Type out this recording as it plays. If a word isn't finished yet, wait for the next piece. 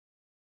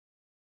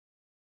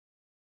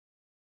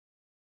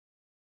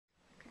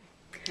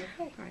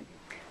All right.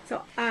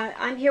 So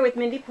I'm here with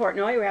Mindy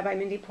Portnoy, Rabbi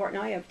Mindy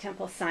Portnoy of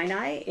Temple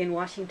Sinai in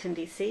Washington,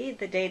 D.C.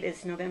 The date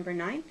is November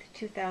 9th,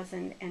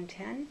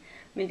 2010.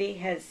 Mindy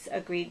has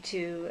agreed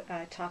to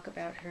talk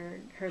about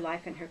her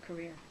life and her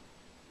career.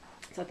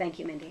 So thank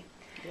you, Mindy.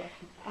 You're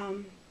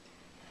welcome.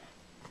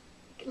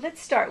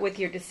 Let's start with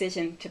your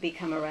decision to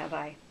become a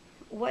rabbi.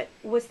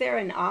 Was there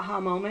an aha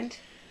moment?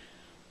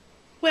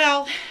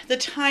 Well, the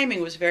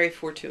timing was very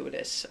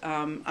fortuitous.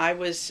 I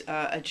was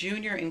a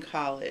junior in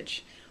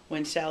college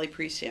when Sally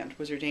Priesand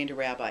was ordained a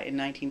rabbi in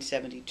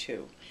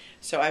 1972.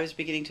 So I was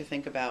beginning to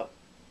think about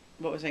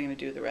what was I going to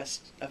do the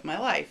rest of my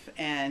life.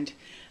 And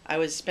I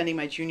was spending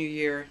my junior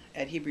year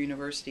at Hebrew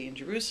University in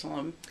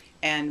Jerusalem,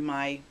 and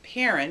my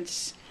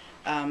parents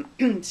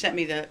sent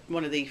me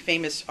one of the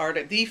famous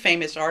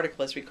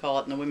article, as we call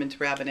it in the Women's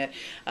Rabbinate,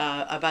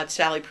 about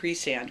Sally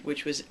Priesand,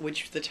 which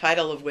the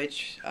title of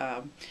which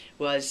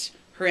was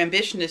 "Her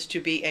Ambition is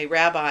to be a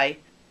Rabbi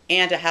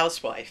and a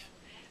Housewife."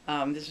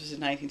 This was in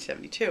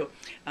 1972,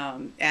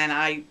 and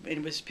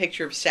it was a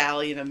picture of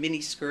Sally in a mini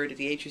skirt at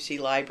the HUC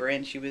library,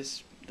 and she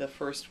was the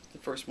first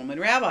woman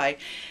rabbi,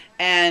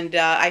 and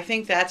I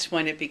think that's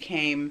when it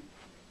became,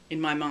 in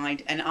my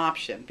mind, an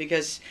option,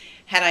 because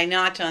had I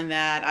not done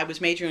that, I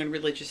was majoring in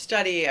religious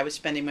study, I was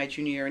spending my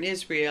junior year in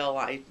Israel,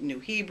 I knew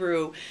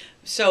Hebrew,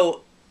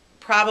 so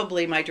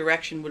probably my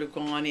direction would have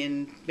gone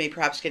in maybe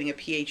perhaps getting a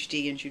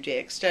PhD in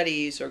Judaic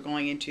studies, or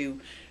going into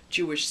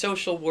Jewish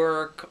social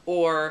work,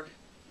 or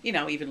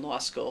even law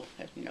school,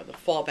 the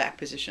fallback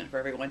position for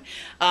everyone.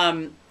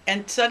 And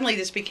suddenly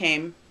this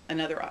became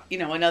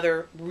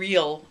another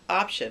real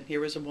option. Here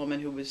was a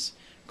woman who was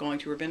going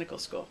to rabbinical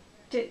school.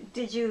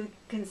 Did you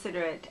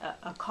consider it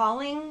a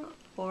calling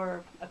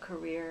or a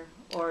career,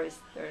 or is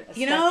there a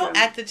spectrum?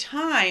 At the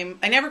time,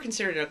 I never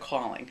considered it a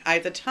calling.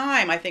 At the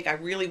time, I think I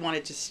really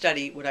wanted to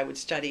study what I would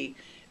study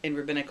in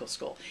rabbinical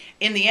school.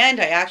 In the end,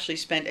 I actually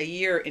spent a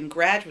year in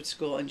graduate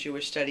school in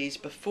Jewish studies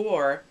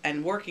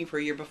and working for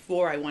a year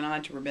before I went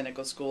on to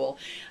rabbinical school.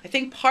 I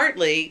think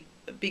partly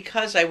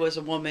because I was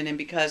a woman and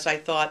because I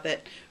thought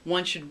that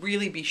one should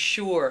really be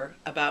sure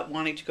about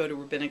wanting to go to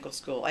rabbinical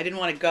school. I didn't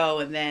want to go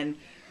and then,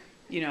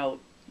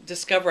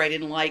 discover I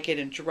didn't like it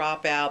and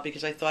drop out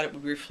because I thought it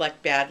would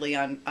reflect badly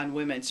on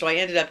women. So I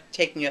ended up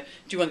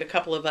doing a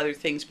couple of other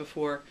things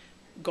before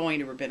going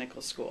to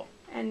rabbinical school.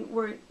 And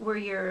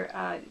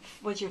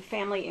was your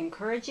family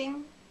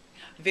encouraging?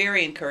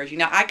 Very encouraging.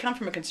 Now, I come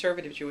from a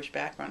conservative Jewish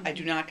background. I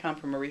do not come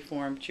from a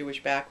Reformed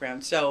Jewish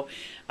background. So,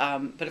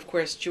 but of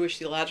course, Jewish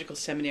Theological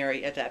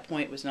Seminary at that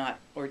point was not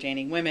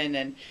ordaining women,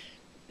 and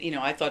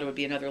I thought it would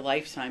be another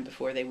lifetime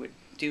before they would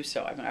do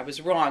so. I mean, I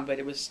was wrong, but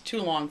it was too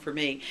long for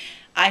me.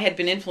 I had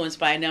been influenced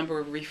by a number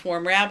of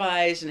Reform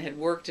rabbis and had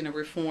worked in a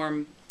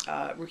Reform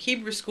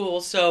Hebrew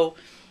school. So,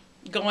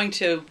 going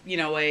to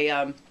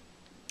a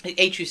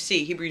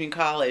HUC, Hebrew Union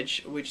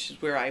College, which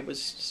is where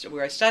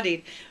I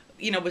studied,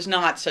 was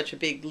not such a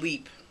big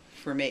leap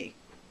for me.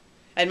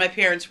 And my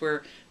parents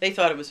they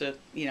thought it was a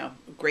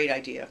great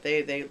idea.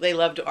 They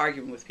loved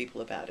arguing with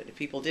people about it. If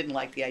people didn't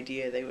like the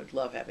idea, they would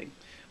love having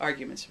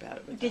arguments about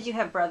it with them. Did you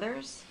have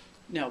brothers?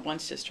 No, one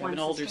sister. I have an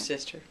older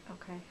sister.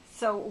 Okay.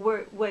 So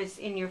was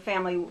in your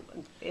family,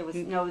 it was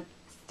no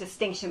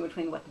distinction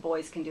between what the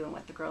boys can do and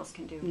what the girls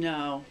can do?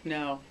 No.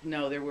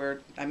 There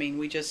were,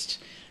 we just,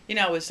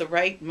 it was the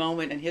right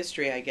moment in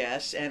history, I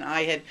guess. And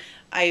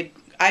I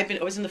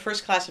was in the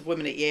first class of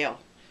women at Yale.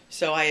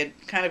 So I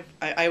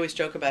always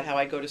joke about how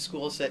I go to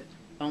schools that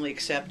only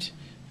accept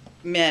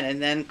men,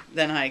 and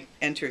then I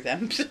enter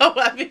them. So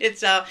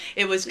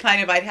it was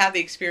kind of, I'd have the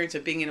experience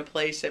of being in a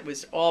place that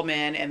was all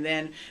men, and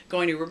then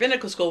going to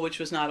rabbinical school, which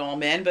was not all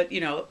men, but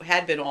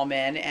had been all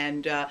men,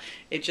 and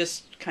it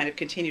just kind of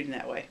continued in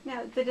that way.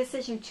 Now, the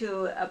decision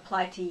to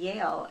apply to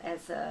Yale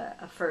as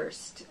a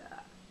first,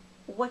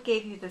 what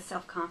gave you the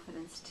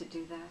self-confidence to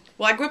do that?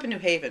 Well, I grew up in New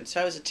Haven,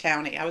 so I was a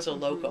townie. I was a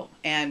local,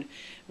 and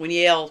when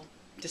Yale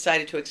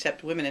decided to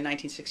accept women in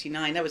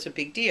 1969, that was a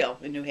big deal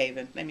in New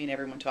Haven.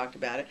 Everyone talked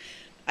about it.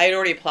 I had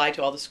already applied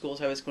to all the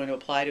schools I was going to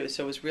apply to,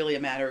 so it was really a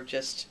matter of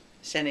just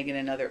sending in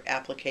another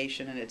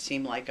application, and it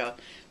seemed like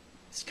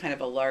it's kind of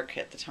a lark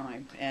at the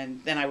time.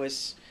 And then I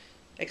was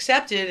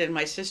accepted, and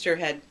my sister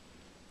had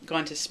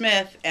gone to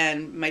Smith,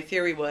 and my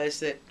theory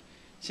was that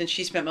since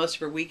she spent most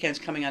of her weekends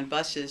coming on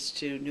buses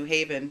to New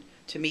Haven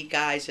to meet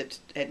guys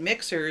at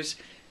mixers,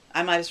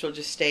 I might as well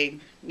just stay,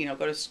 go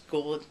to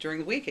school during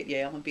the week at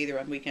Yale and be there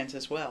on weekends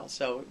as well.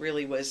 So it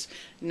really was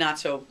not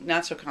so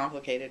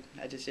complicated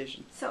a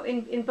decision. So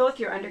in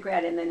both your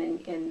undergrad and then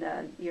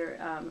in your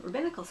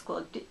rabbinical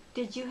school,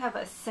 did you have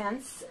a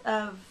sense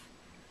of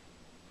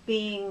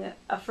being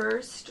a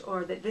first,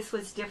 or that this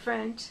was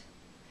different?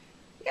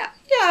 Yeah,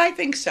 I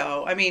think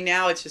so.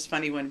 Now it's just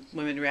funny when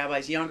women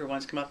rabbis, younger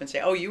ones, come up and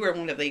say, "Oh, you were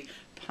one of the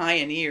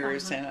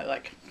pioneers," and I'm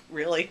like,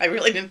 really? I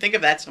really didn't think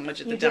of that so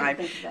much at the time.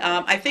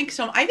 I think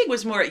so. I think it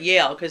was more at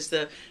Yale because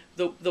the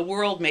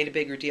world made a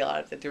bigger deal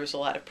out of it. There was a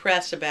lot of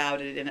press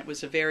about it, and it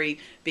was a very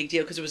big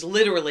deal because it was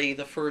literally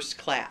the first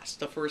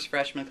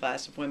freshman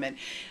class of women.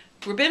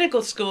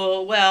 Rabbinical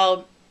school,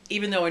 well,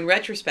 even though in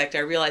retrospect I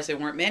realized there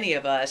weren't many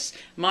of us,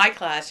 my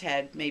class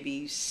had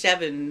maybe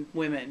 7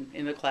 women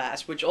in the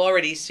class, which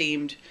already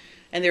seemed,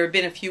 and there had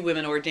been a few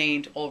women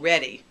ordained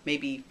already,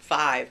 maybe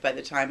 5 by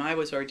the time I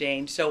was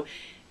ordained, so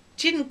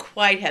didn't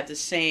quite have the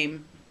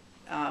same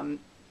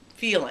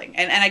feeling.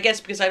 And I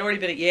guess because I'd already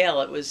been at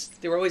Yale,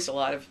 there were always a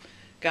lot of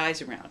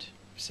guys around,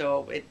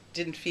 so it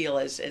didn't feel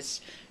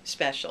as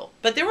special.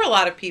 But there were a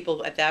lot of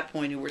people at that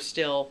point who were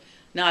still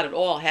not at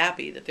all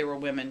happy that there were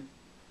women,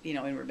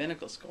 in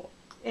rabbinical school.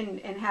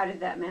 And how did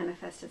that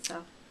manifest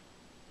itself?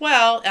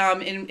 Well,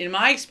 in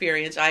my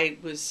experience, I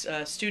was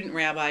a student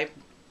rabbi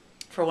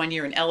for 1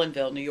 year in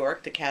Ellenville, New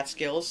York, the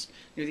Catskills,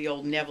 near the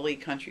old Nevele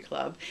Country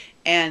Club.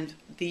 And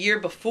the year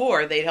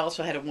before, they'd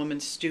also had a woman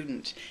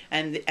student.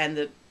 And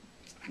the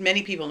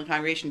many people in the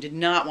congregation did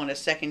not want a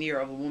second year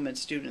of a woman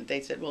student. They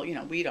said, well,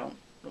 we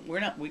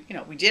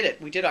did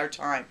it. We did our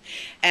time.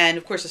 And,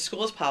 of course, the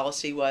school's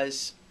policy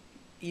was,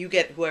 you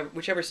get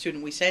whichever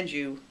student we send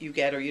you, you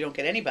get, or you don't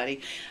get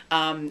anybody.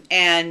 And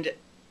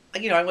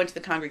I went to the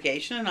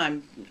congregation, and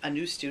I'm a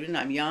new student.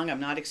 I'm young. I'm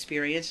not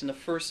experienced. And the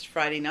first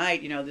Friday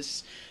night,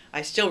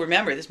 I still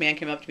remember this man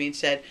came up to me and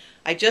said,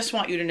 I just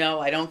want you to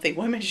know I don't think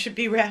women should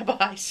be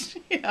rabbis.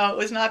 It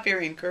was not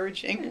very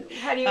encouraging.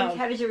 How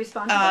did you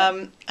respond to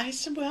that? I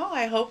said, well,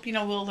 I hope,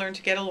 we'll learn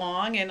to get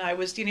along. And I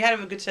was, had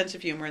a good sense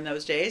of humor in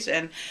those days.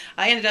 And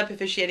I ended up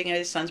officiating at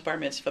his son's bar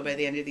mitzvah by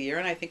the end of the year.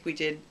 And I think we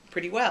did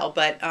pretty well.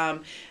 But,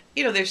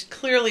 there's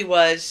clearly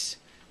was,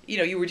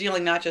 you were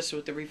dealing not just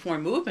with the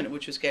Reform movement,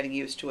 which was getting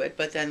used to it,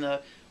 but then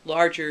the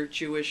larger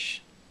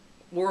Jewish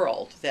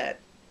world that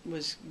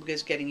was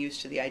getting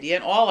used to the idea.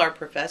 And all our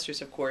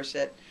professors, of course,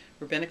 at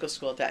rabbinical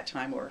school at that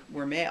time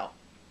were male.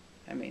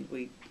 I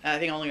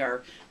think only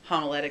our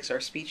homiletics,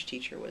 our speech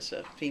teacher, was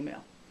a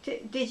female.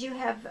 Did you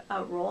have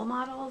role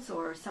models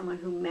or someone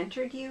who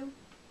mentored you?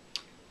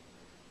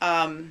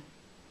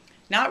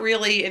 Not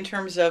really in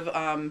terms of,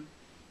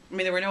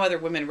 there were no other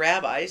women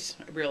rabbis,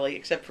 really,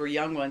 except for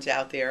young ones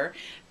out there.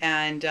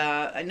 And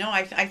no,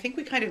 I think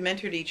we kind of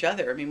mentored each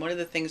other. One of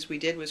the things we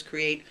did was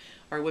create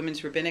our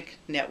Women's Rabbinic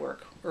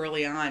Network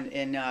early on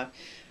in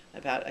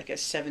about, I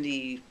guess,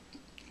 70.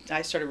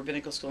 I started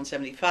rabbinical school in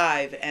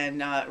 75,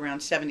 and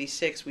around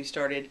 76 we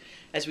started,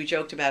 as we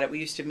joked about it, we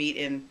used to meet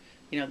in,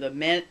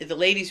 the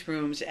ladies'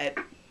 rooms at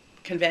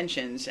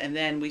conventions, and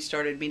then we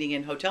started meeting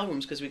in hotel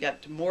rooms because we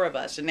got more of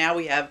us, and now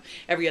we have,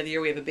 every other year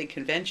we have a big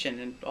convention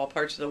in all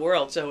parts of the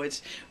world, so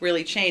it's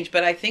really changed.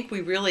 But I think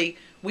we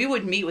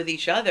would meet with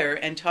each other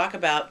and talk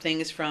about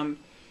things from,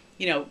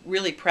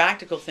 really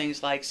practical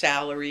things like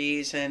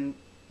salaries and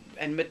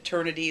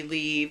maternity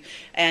leave,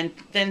 and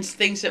then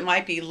things that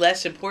might be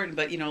less important,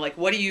 but like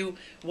what do you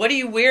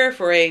wear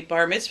for a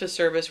bar mitzvah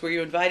service? Were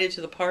you invited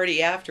to the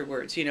party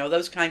afterwards?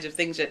 Those kinds of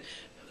things.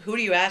 Who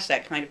do you ask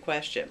that kind of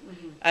question?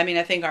 Mm-hmm.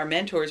 I think our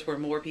mentors were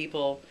more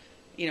people,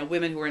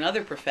 women who were in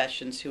other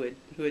professions who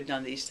had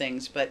done these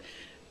things, but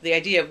the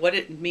idea of what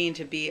it meant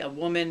to be a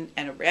woman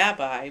and a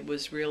rabbi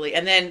was really,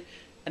 and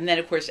then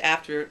of course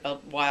after a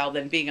while,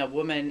 then being a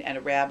woman and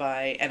a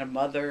rabbi and a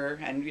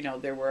mother, and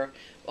there were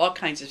all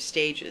kinds of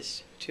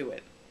stages to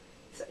it.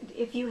 So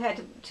if you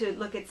had to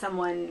look at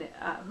someone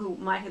who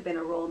might have been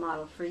a role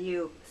model for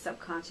you,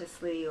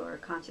 subconsciously or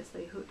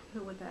consciously,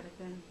 who would that have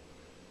been?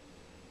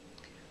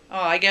 Oh,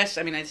 I guess,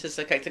 it's just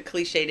like the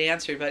cliched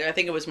answer, but I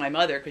think it was my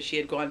mother, because she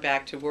had gone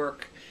back to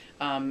work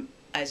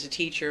as a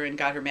teacher and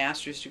got her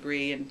master's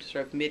degree in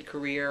sort of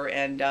mid-career,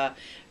 and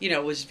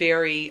was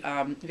very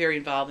very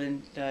involved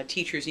in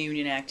teachers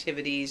union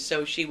activities.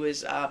 So she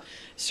was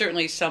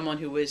certainly someone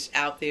who was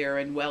out there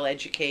and well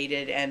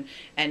educated, and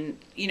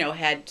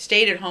had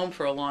stayed at home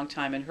for a long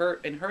time in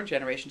her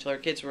generation until her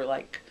kids were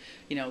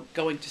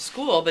going to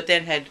school, but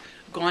then had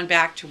gone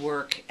back to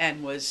work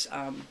and was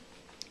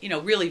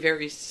really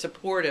very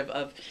supportive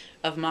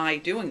of my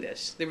doing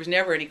this. There was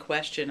never any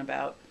question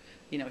about,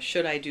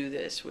 should I do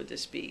this? Would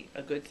this be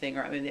a good thing?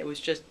 Or it was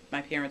just,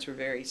 my parents were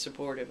very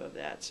supportive of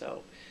that.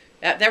 So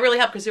that really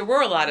helped, because there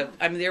were a lot of,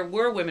 there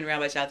were women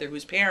rabbis out there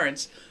whose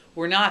parents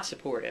were not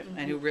supportive, mm-hmm.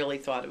 and who really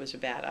thought it was a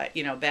bad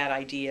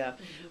idea,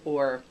 mm-hmm.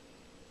 or,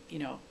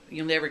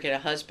 you'll never get a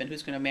husband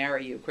who's going to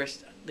marry you. Of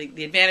course,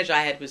 the advantage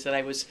I had was that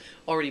I was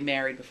already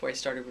married before I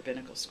started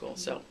rabbinical school, mm-hmm.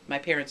 so my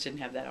parents didn't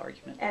have that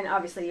argument. And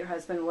obviously your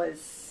husband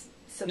was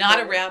not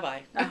a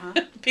rabbi. Uh-huh.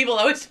 People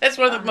always, that's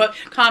one of the most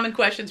common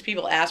questions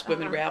people ask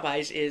women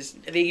rabbis is,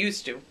 they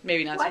used to,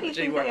 maybe not so much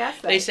anymore. Why do you think they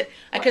ask that? They say,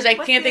 because I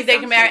can't think they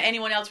can marry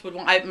anyone else would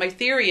want. My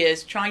theory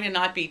is, trying to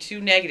not be too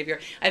negative here,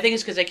 I think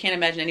it's because I can't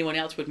imagine anyone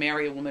else would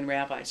marry a woman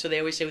rabbi. So they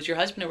always say, was your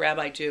husband a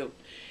rabbi too?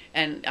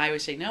 And I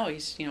always say, no,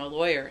 he's a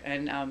lawyer.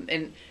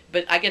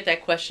 But I get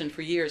that question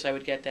for years. I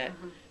would get that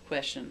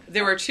question.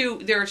 There are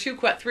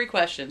three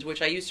questions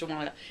which I used to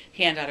want to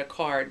hand out a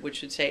card,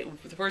 which would say,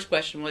 the first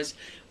question was,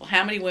 well,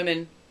 how many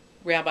women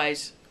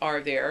rabbis are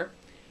there?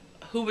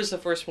 Who was the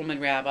first woman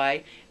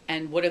rabbi?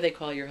 And what do they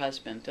call your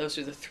husband? Those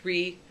are the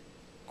three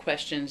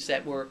questions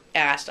that were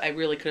asked. I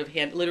really could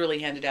have literally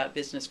handed out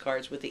business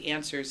cards with the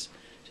answers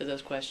to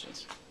those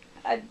questions.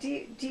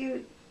 Do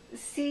you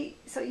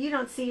so you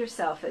don't see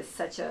yourself as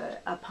such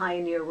a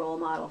pioneer role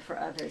model for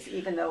others,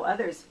 even though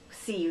others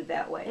see you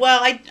that way.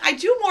 Well, I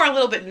do more a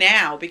little bit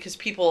now because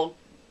people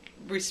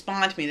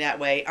respond to me that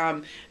way.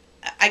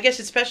 I guess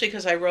especially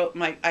because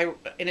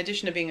in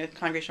addition to being a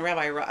congregational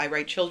rabbi, I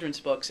write children's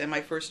books, and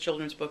my first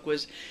children's book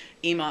was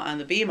Ima on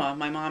the Bima.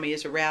 My mommy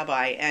is a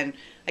rabbi, and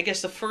I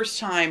guess the first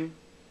time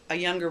a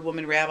younger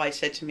woman rabbi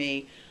said to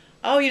me,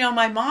 "Oh,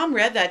 my mom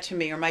read that to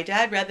me, or my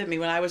dad read that to me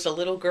when I was a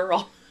little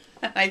girl."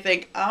 And I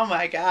think, oh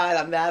my God,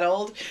 I'm that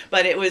old.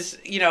 But it was,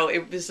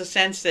 it was the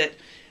sense that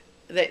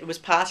it was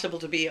possible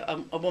to be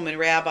a woman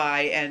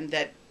rabbi, and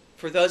that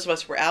for those of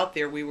us who were out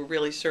there, we were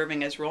really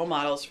serving as role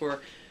models for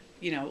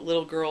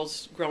little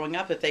girls growing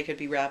up, that they could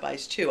be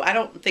rabbis too. I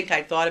don't think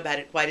I thought about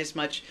it quite as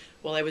much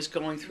while I was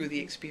going through the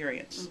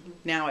experience. Mm-hmm.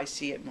 Now I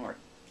see it more.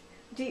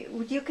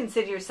 Would you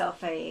consider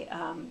yourself a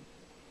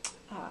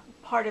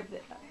part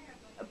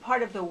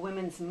of the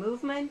women's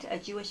movement, a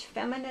Jewish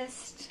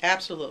feminist?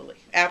 Absolutely,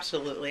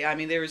 absolutely. I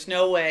mean, there is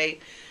no way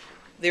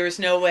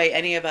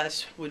any of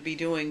us would be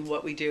doing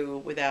what we do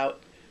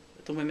without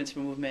the women's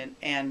movement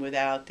and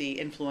without the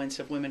influence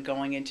of women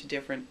going into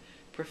different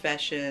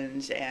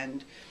professions,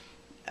 and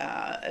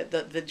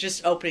the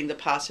just opening the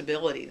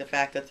possibility, the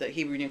fact that the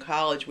Hebrew Union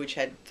College, which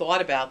had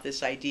thought about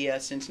this idea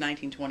since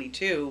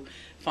 1922,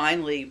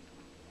 finally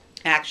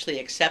actually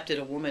accepted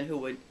a woman who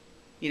would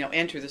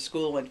enter the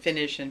school and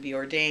finish and be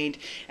ordained,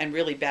 and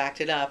really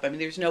backed it up. I mean,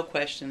 there's no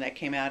question that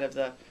came out of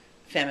the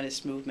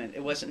feminist movement.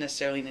 It wasn't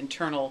necessarily an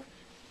internal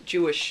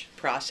Jewish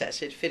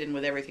process. It fit in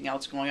with everything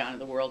else going on in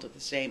the world at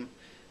the same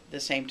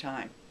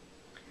time.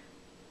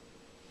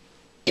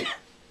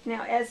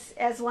 Now,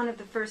 as one of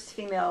the first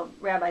female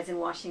rabbis in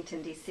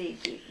Washington, D.C.,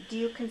 do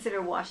you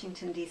consider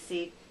Washington,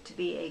 D.C. to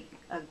be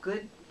a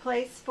good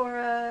place for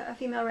a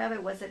female rabbi?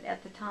 Was it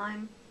at the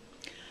time?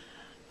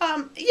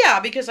 Yeah,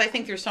 because I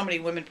think there's so many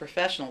women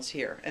professionals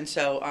here, and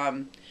so I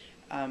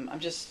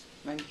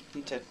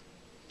need to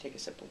take a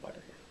sip of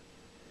water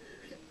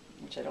here,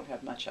 which I don't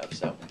have much of.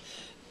 So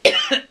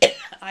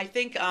I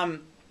think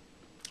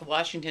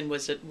Washington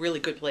was a really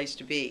good place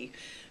to be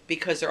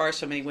because there are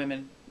so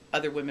many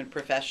other women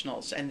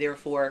professionals, and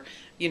therefore,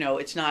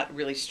 it's not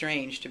really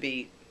strange to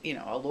be,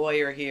 a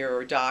lawyer here,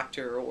 or a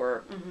doctor,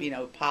 or,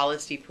 mm-hmm.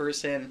 Policy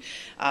person.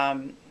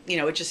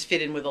 It just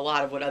fit in with a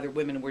lot of what other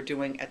women were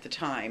doing at the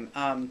time.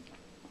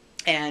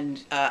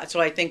 So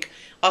I think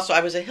also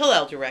I was a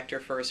Hillel director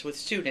first with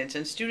students,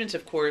 and students,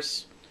 of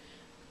course,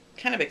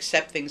 kind of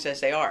accept things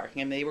as they are. I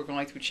mean, they were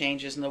going through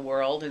changes in the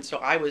world, and so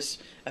I was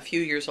a few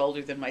years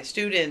older than my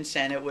students,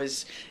 and it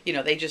was,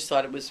 they just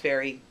thought it was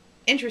very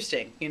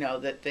interesting,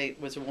 that they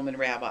was a woman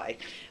rabbi.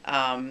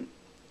 I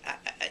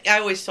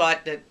always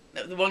thought that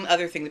the one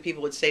other thing that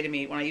people would say to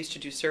me when I used to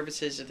do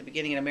services at the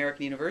beginning at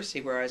American University,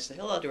 where I was the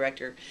Hillel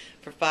director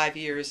for 5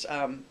 years,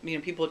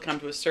 people would come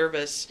to a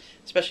service,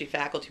 especially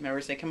faculty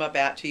members, they come up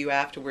to you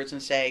afterwards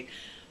and say,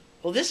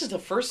 well, this is the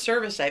first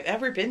service I've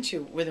ever been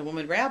to with a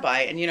woman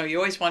rabbi. And, you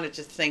always wanted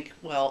to think,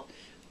 well,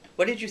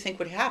 what did you think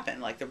would happen?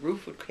 Like the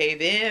roof would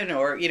cave in,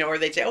 or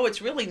they'd say, oh,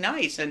 it's really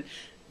nice. And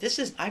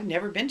I've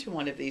never been to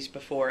one of these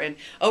before. And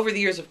over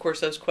the years, of course,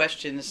 those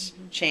questions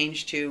mm-hmm.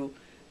 changed to,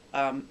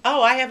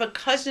 I have a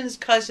cousin's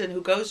cousin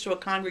who goes to a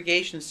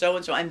congregation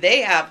so-and-so, and they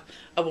have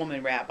a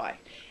woman rabbi.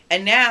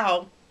 And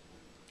now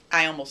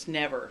I almost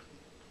never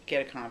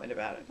get a comment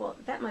about it. Well,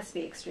 that must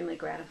be extremely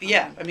gratifying.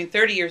 Yeah, I mean,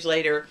 30 years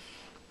later,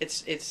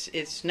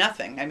 it's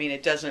nothing. I mean,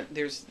 it doesn't,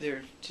 there's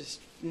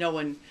just no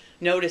one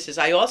notices.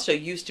 I also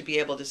used to be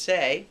able to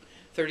say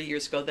 30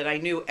 years ago that I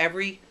knew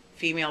every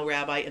female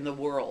rabbi in the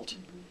world.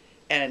 Mm-hmm.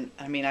 And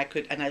I mean,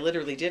 I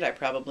literally did. I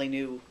probably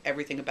knew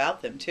everything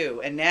about them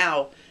too. And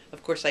now,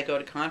 of course, I go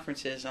to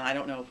conferences and I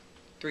don't know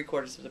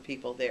 3/4 of the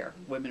people there,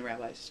 women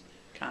rabbis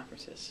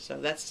conferences.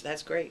 So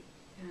that's great.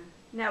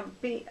 Yeah. Now,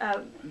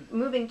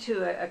 moving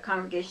to a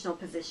congregational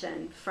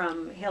position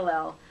from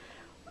Hillel,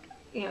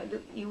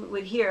 you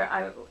would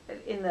hear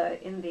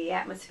in the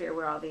atmosphere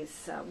where all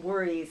these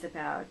worries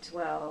about,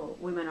 well,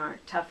 women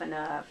aren't tough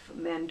enough,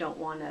 men don't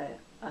want to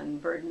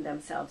unburden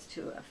themselves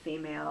to a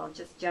female,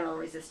 just general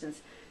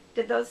resistance.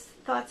 Did those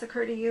thoughts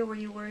occur to you? Were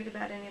you worried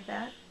about any of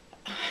that?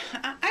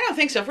 I don't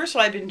think so. First of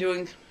all, I'd been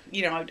doing,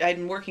 I'd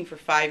been working for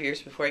 5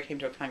 years before I came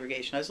to a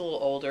congregation. I was a little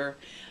older.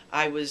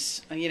 I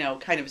was,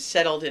 kind of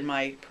settled in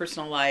my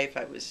personal life.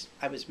 I was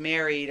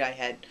married. I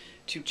had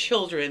 2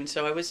 children.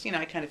 So I was,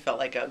 I kind of felt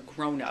like a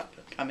grown-up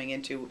coming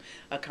into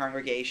a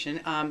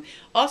congregation.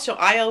 Also,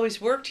 I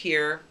always worked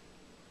here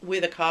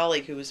with a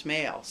colleague who was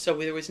male. So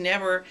I was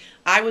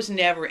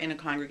never in a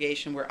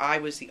congregation where I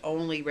was the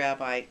only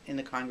rabbi in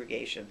the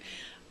congregation.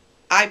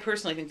 I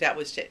personally think that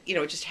was, it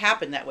just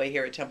happened that way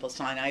here at Temple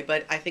Sinai,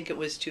 but I think it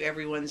was to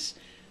everyone's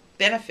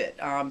benefit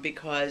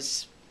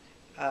because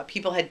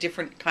people had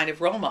different kind of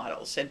role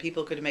models, and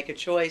people could make a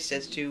choice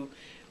as to,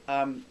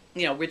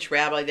 which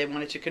rabbi they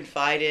wanted to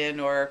confide in,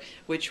 or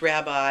which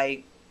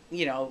rabbi,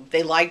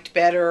 they liked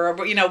better, or,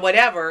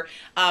 whatever.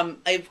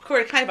 Of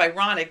course, kind of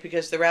ironic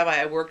because the rabbi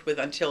I worked with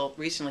until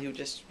recently, who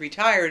just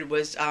retired,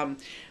 was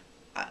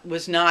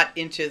was not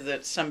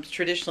into some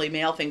traditionally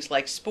male things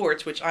like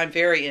sports, which I'm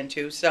very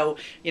into. So,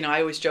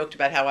 I always joked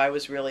about how I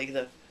was really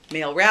the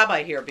male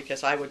rabbi here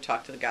because I would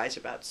talk to the guys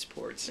about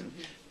sports and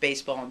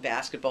baseball and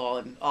basketball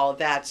and all of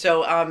that.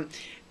 So,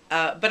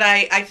 but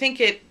I think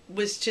it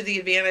was to the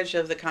advantage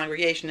of the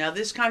congregation. Now,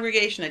 this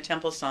congregation at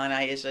Temple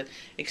Sinai is an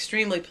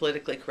extremely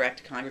politically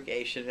correct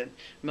congregation, and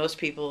most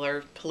people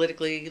are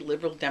politically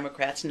liberal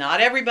Democrats.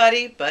 Not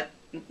everybody, but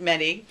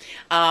many.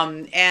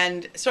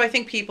 And so I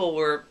think people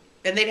were,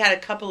 and they'd had a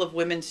couple of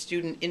women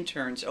student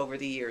interns over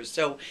the years.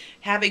 So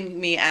having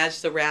me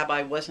as the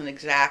rabbi wasn't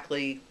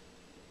exactly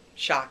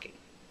shocking,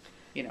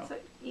 So,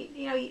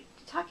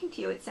 talking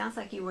to you, it sounds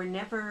like you were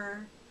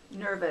never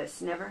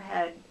nervous, never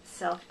had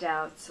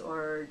self-doubts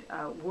or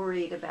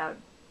worried about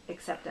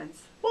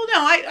acceptance. Well,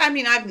 no, I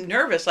mean, I'm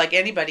nervous like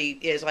anybody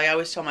is. I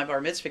always tell my bar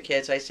mitzvah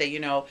kids, I say,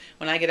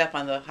 when I get up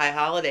on the high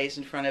holidays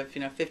in front of,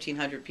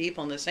 1,500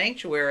 people in the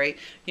sanctuary,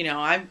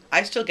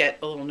 I still get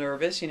a little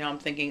nervous. I'm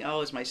thinking,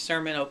 oh, is my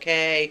sermon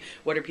okay?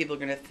 What are people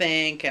going to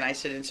think? And I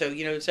said, and so,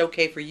 it's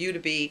okay for you to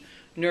be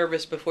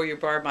nervous before your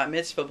bar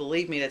mitzvah.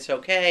 Believe me, that's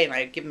okay. And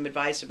I give them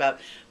advice about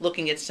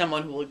looking at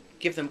someone who will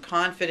give them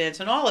confidence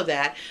and all of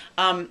that.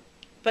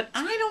 But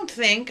I don't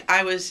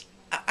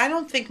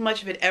think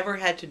much of it ever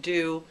had to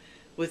do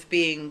with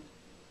being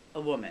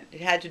a woman.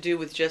 It had to do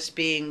with just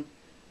being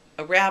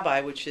a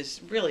rabbi, which is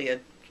really a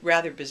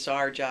rather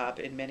bizarre job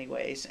in many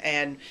ways.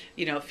 And,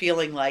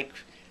 feeling like,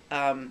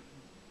 as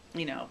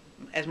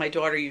my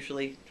daughter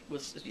usually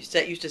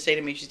used to say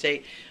to me, she'd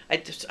say,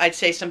 I'd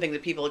say something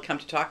that people had come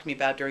to talk to me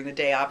about during the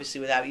day,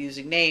 obviously without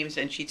using names,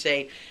 and she'd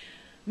say,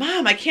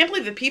 Mom, I can't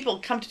believe that people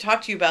come to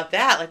talk to you about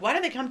that. Like, why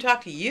do they come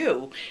talk to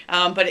you?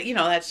 But,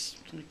 that's,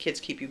 kids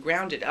keep you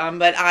grounded.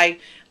 But I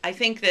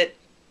think that,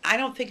 I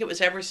don't think it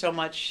was ever so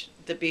much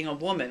that being a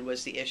woman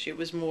was the issue. It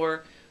was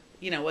more,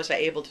 was I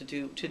able to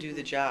do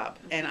the job?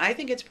 And I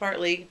think it's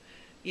partly,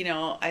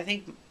 I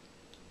think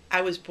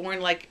I was born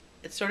like,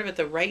 it's sort of at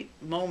the right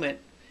moment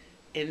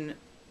in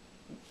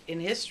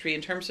history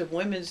in terms of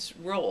women's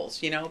roles,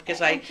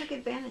 because I took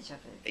advantage of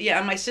it. Yeah,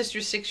 and my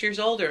sister's 6 years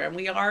older, and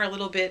we are a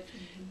little bit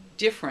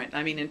different.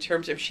 I mean, in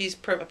terms of she's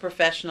a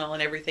professional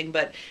and everything,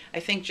 but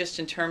I think just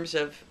in terms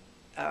of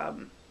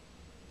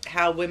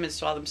how women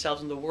saw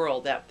themselves in the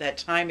world, that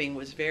timing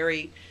was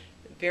very,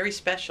 very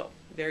special,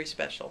 very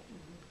special.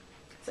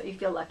 So you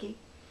feel lucky?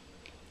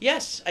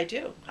 Yes, I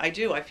do.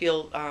 I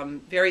feel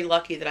very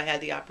lucky that I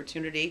had the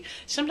opportunity.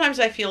 Sometimes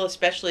I feel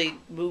especially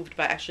moved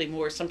by,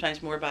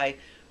 sometimes more by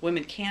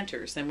women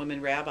cantors than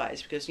women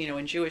rabbis, because,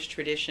 in Jewish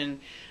tradition,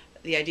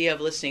 the idea of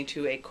listening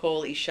to a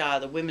kol isha,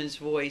 the women's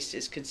voice,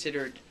 is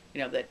considered,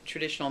 that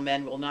traditional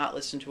men will not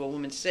listen to a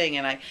woman sing.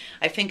 And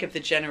I think of the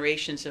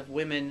generations of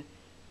women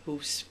who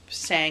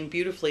sang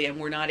beautifully and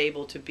were not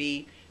able to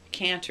be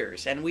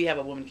cantors. And we have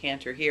a woman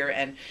cantor here.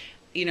 And,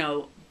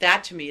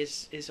 that to me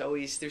is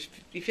always,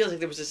 it feels like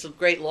there was this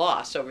great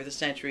loss over the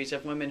centuries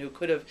of women who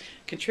could have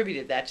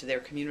contributed that to their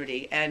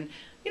community. And,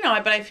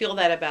 but I feel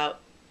that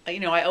about,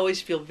 I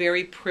always feel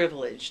very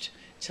privileged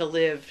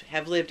to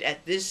have lived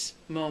at this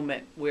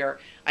moment where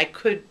I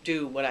could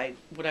do what I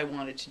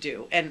wanted to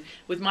do. And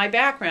with my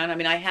background,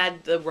 I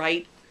had the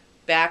right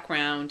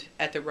background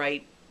at the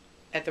right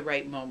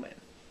moment.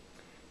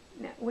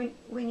 Now,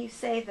 when you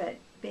say that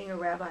being a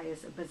rabbi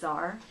is a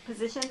bizarre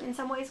position in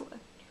some ways,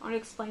 want to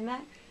explain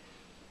that?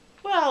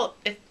 Well,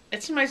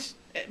 it's nice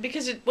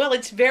because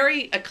it's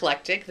very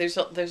eclectic. There's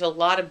a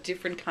lot of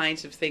different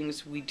kinds of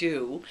things we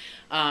do,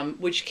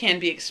 which can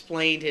be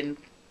explained in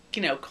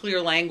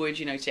clear language.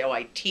 You say, oh,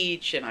 I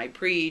teach and I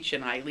preach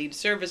and I lead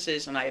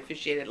services and I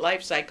officiate at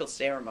life cycle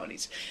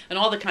ceremonies and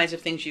all the kinds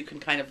of things you can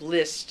kind of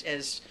list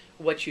as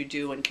what you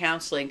do in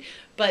counseling.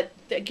 But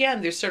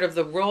again, there's sort of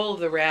the role of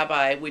the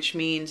rabbi, which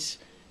means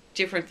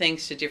different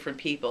things to different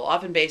people,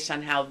 often based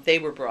on how they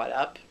were brought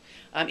up.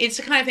 It's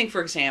the kind of thing,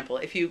 for example,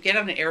 if you get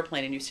on an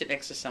airplane and you sit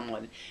next to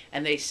someone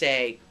and they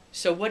say,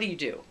 so what do you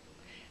do?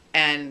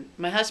 And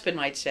my husband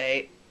might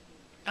say,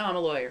 oh, I'm a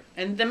lawyer.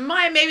 And then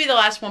maybe they'll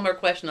ask one more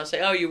question. They'll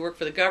say, oh, you work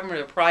for the government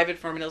or a private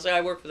firm? And they'll say, oh,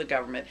 I work for the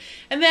government.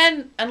 And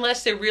then,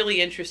 unless they're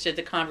really interested,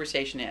 the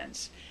conversation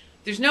ends.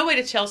 There's no way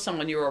to tell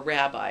someone you're a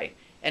rabbi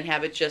and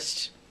have it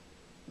just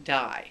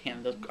die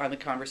on the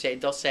conversation.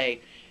 They'll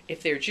say,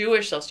 if they're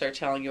Jewish, they'll start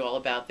telling you all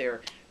about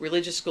their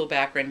religious school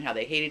background and how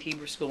they hated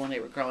Hebrew school when they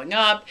were growing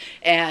up.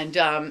 And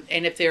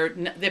if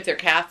they're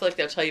Catholic,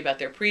 they'll tell you about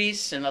their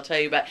priests, and they'll tell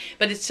you about.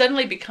 But it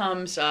suddenly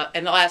becomes,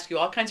 and they'll ask you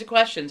all kinds of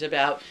questions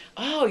about,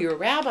 oh, you're a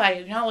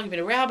rabbi. How long have you been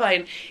a rabbi?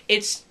 And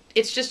it's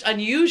just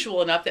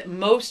unusual enough that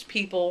most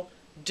people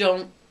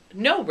don't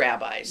know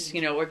rabbis,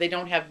 or they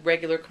don't have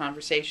regular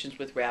conversations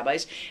with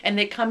rabbis, and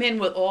they come in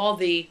with all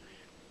the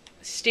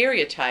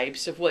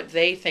stereotypes of what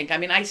they think.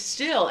 I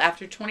still,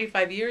 after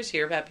 25 years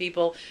here, have had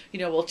people,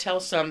 will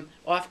tell some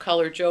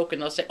off-color joke and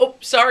they'll say, oh,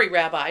 sorry,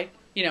 Rabbi,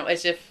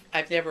 as if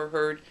I've never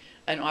heard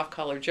an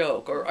off-color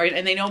joke,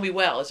 and they know me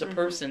well as a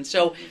person.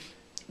 So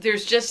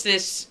there's just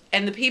this,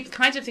 and the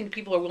kinds of things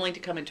people are willing to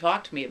come and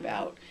talk to me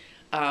about,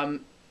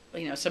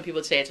 some people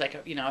would say it's like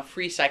a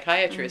free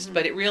psychiatrist,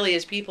 but it really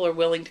is. People are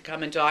willing to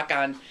come and talk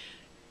on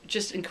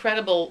just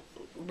incredible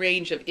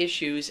range of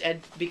issues,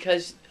 and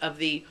because of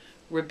the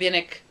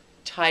rabbinic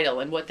title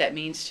and what that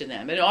means to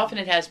them. And often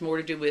it has more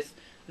to do with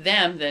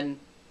them than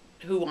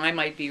who I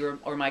might be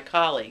or my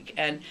colleague.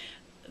 And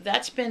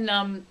that's been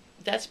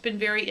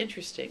very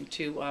interesting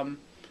to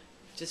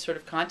sort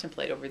of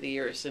contemplate over the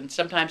years. And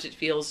sometimes it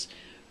feels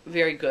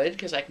very good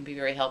because I can be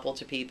very helpful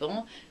to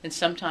people. And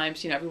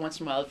sometimes, every once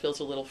in a while it feels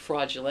a little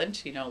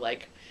fraudulent,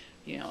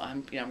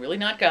 I'm really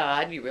not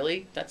God.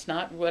 That's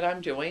not what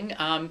I'm doing.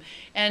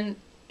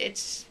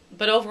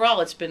 But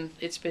overall it's been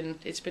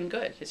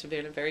good. It's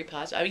been a very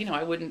positive.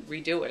 I wouldn't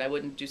redo it. I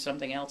wouldn't do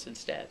something else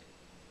instead.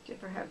 Do you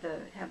ever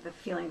have the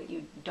feeling that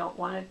you don't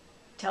want to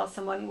tell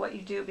someone what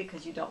you do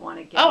because you don't want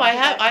to get Oh, into I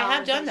have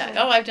that done that.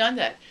 conversation? Oh, I've done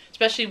that,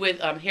 especially with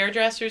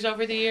hairdressers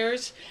over the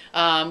years,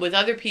 with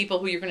other people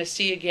who you're going to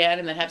see again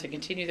and then have to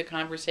continue the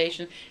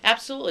conversation.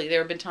 Absolutely, there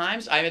have been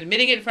times, I'm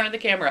admitting it in front of the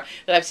camera,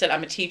 that I've said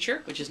I'm a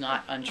teacher, which is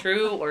not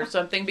untrue or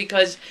something,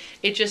 because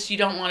you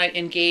don't want to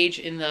engage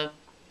in the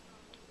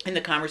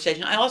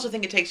conversation. I also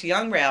think it takes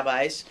young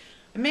rabbis,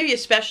 and maybe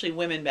especially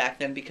women back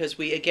then, because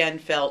we again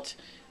felt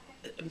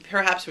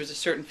perhaps there was a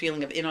certain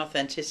feeling of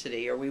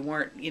inauthenticity, or we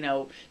weren't,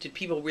 did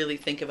people really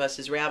think of us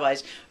as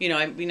rabbis?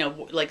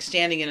 Like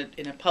standing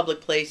in a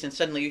public place and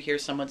suddenly you hear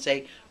someone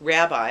say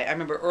rabbi. I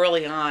remember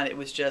early on it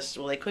was just,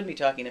 well, they couldn't be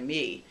talking to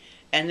me.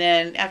 And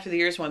then after the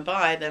years went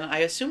by, then I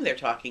assumed they're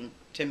talking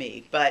to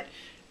me. But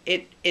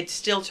it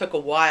still took a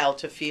while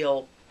to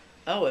feel,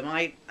 oh,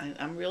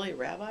 I'm really a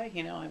rabbi?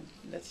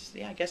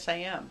 I guess I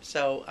am.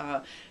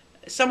 So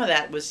some of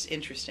that was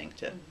interesting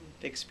to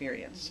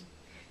experience.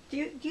 Do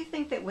you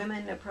think that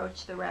women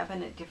approach the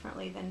rabbinate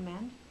differently than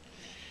men?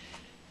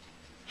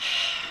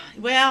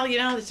 Well,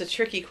 it's a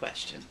tricky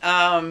question.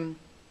 I'm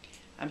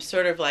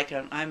sort of like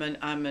I'm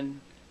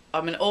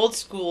an old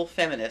school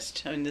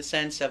feminist in the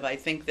sense of I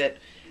think that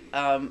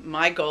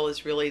my goal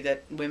is really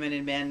that women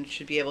and men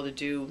should be able to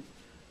do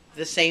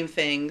the same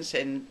things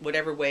in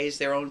whatever ways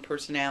their own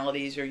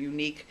personalities or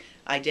unique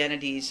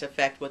identities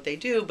affect what they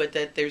do, but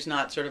that there's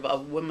not sort of a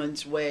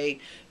woman's way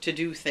to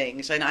do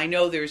things. And I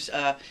know there's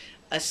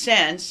a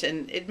sense,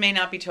 and it may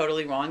not be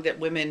totally wrong, that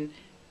women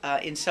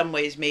in some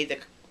ways made the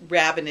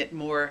rabbinate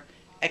more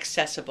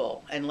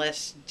accessible and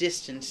less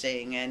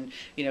distancing, and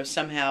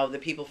somehow the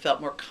people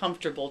felt more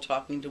comfortable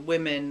talking to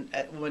women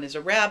as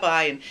a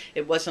rabbi, and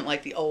it wasn't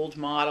like the old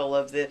model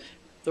of the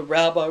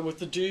rabbi with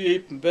the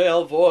deep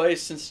male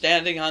voice and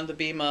standing on the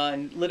bima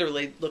and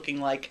literally looking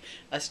like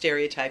a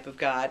stereotype of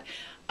God.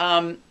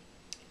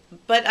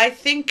 But I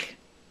think,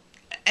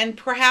 and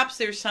perhaps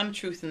there's some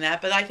truth in that,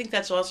 but I think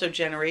that's also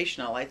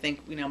generational. I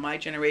think, my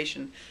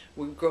generation,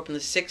 we grew up in the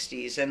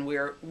 60s, and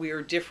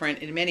we're different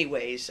in many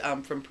ways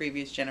from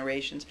previous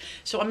generations.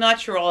 So I'm not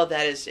sure all of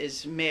that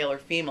is male or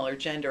female or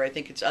gender. I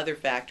think it's other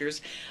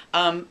factors.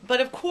 But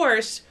of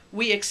course,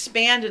 we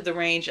expanded the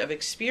range of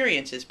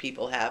experiences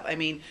people have. I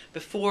mean,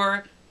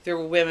 before there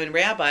were women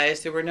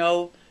rabbis, there were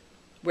no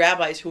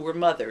rabbis who were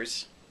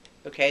mothers.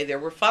 Okay, there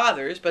were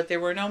fathers, but there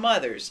were no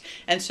mothers.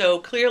 And so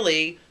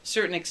clearly,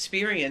 certain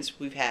experience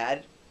we've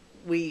had,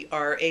 we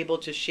are able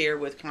to share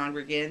with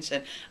congregants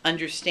and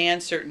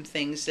understand certain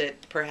things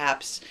that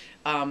perhaps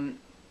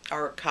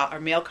our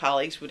male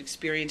colleagues would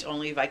experience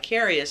only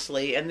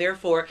vicariously. And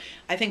therefore,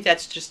 I think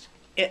that's just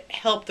it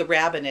helped the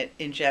rabbinate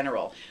in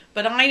general.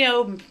 But I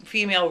know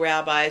female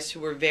rabbis who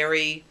were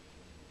very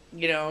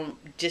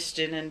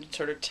distant and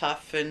sort of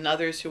tough, and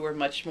others who were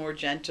much more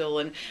gentle,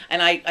 and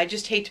I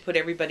just hate to put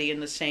everybody in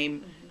the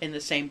same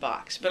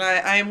box. But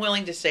I am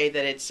willing to say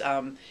that it's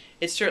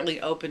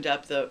certainly opened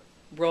up the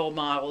role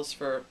models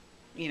for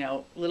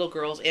little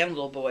girls and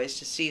little boys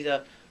to see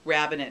the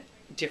rabbinate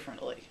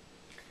differently.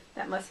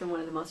 That must have been one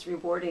of the most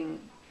rewarding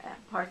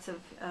parts of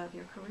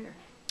your career.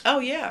 Oh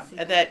yeah,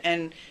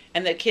 and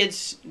that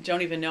kids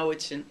don't even know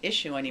it's an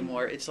issue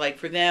anymore. It's like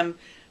for them.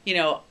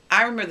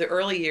 I remember the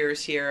early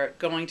years here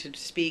going to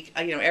speak,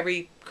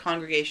 every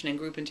congregation and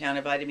group in town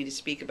invited me to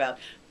speak about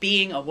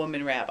being a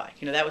woman rabbi.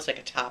 That was like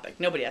a topic.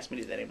 Nobody asked me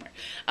to do that anymore.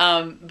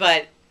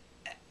 But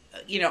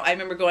I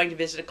remember going to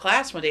visit a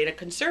class one day in a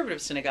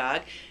conservative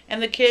synagogue,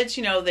 and the kids,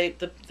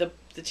 the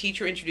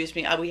teacher introduced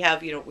me. We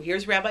have,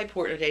 here's Rabbi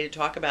Portnoy today to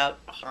talk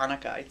about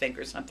Hanukkah, I think,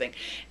 or something.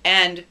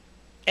 And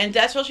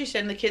that's all she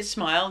said, and the kids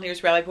smiled, and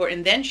here's Rabbi Portnoy.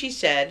 And then she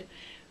said,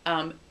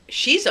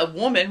 she's a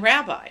woman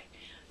rabbi.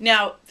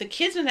 Now, the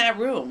kids in that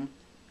room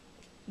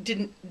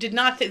did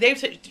not think,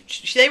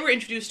 they were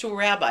introduced to a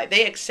rabbi.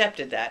 They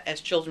accepted that,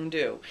 as children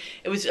do.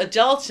 It was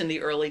adults in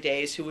the early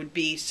days who would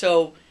be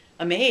so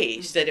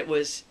amazed that it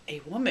was a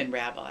woman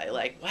rabbi.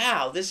 Like,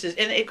 wow, this is,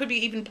 and it could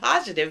be even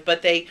positive,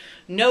 but they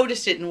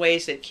noticed it in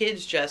ways that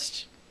kids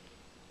just,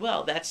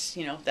 well, that's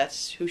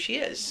who she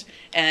is.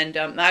 And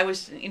I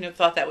was,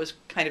 thought that was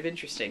kind of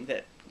interesting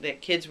that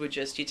kids would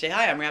you'd say,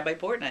 hi, I'm Rabbi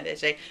Portnoy. They'd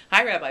say,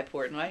 hi, Rabbi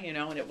Portnoy,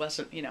 and it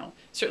wasn't,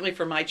 certainly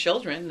for my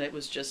children, it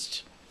was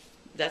just,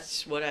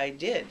 that's what I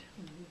did,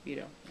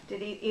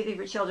 Did either of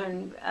your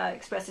children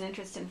express an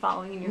interest in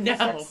following in your No,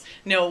 footsteps?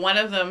 no. One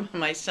of them,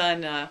 my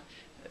son,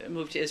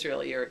 moved to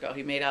Israel a year ago.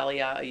 He made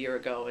Aliyah a year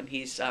ago, and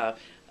he's a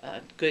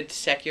good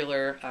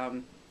secular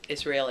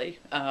Israeli,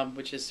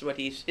 which is what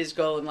his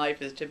goal in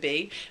life is to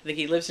be. I think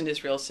he lives in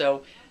Israel,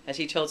 so as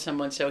he told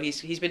someone, so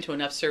he's been to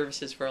enough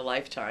services for a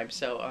lifetime.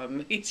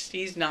 So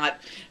he's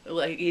not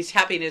like, he's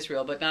happy in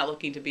Israel, but not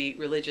looking to be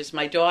religious.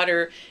 My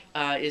daughter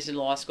is in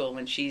law school,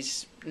 and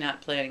she's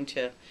not planning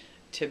to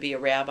be a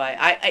rabbi.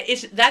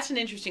 That's an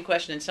interesting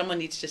question, and someone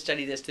needs to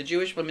study this. The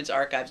Jewish Women's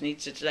Archives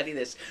needs to study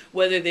this,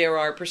 whether there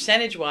are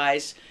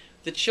percentage-wise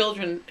the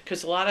children,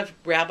 because a lot of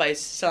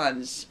rabbis'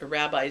 sons, or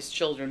rabbis'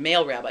 children,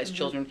 male rabbis'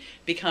 children,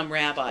 become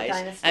rabbis.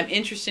 Dynasty. I'm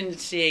interested in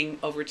seeing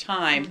over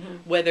time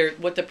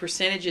what the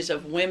percentages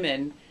of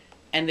women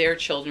and their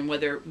children,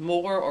 whether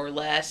more or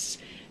less.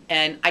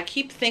 And I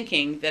keep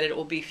thinking that it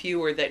will be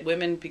fewer, that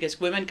women, because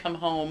women come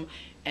home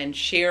and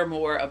share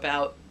more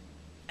about,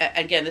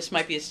 again, this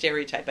might be a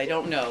stereotype, I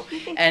don't know,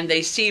 and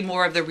they see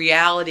more of the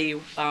reality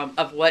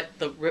of what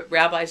the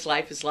rabbi's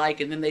life is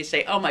like, and then they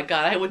say, oh my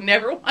God, I would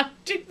never want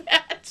to do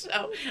that.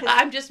 So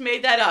I've just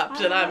made that up.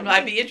 So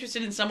I'd be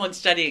interested in someone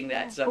studying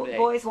that someday.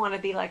 Boys want to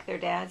be like their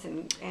dads,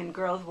 and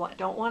girls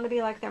don't want to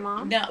be like their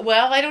mom? No,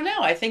 well, I don't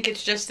know. I think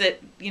it's just that,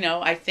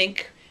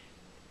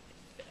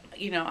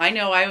 I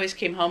know I always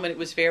came home and it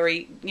was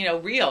very,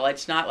 real.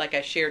 It's not like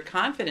I shared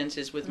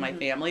confidences with my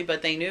family,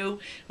 but they knew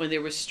when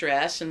there was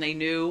stress, and they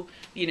knew,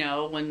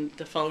 when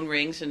the phone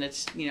rings and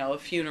it's, a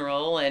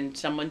funeral and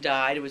someone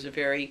died. It was a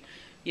very,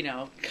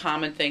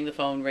 common thing. The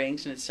phone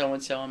rings and it's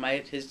so-and-so and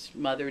his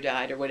mother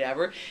died or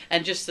whatever.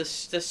 And just the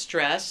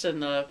stress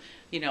and the,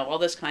 all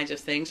those kinds of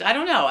things. I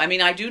don't know. I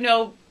mean, I do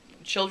know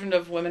children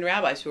of women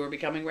rabbis who are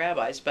becoming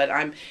rabbis, but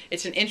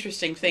it's an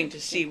interesting thing to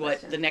see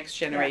what the next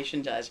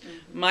generation does.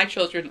 My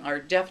children are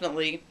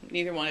definitely,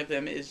 neither one of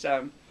them is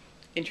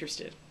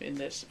interested in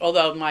this.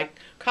 Although my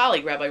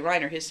colleague, Rabbi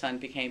Reiner, his son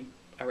became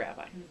a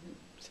rabbi.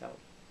 So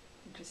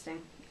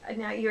interesting.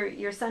 Now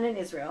your son in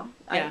Israel.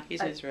 Yeah,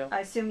 he's in Israel.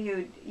 I assume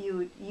you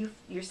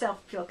yourself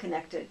feel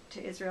connected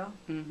to Israel.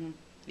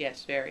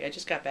 Yes, very. I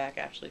just got back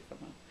actually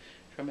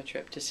from a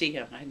trip to see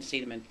him. I hadn't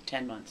seen him in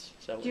 10 months.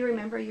 So do you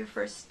remember your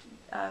first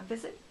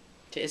visit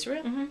to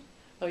Israel?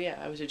 Oh yeah,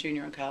 I was a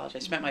junior in college. I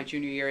spent my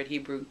junior year at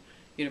Hebrew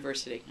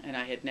University, and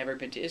I had never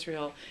been to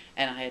Israel,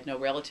 and I had no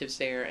relatives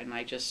there, and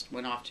I just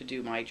went off to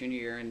do my junior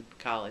year in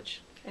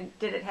college. And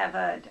did it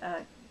have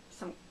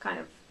some kind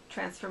of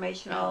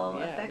transformational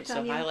effect on you? It was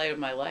the highlight of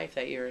my life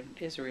that year in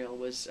Israel.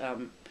 Was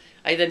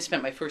I then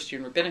spent my first year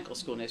in rabbinical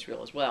school in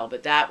Israel as well,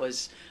 but that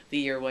was the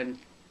year when,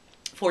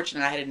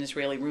 fortunately, I had an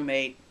Israeli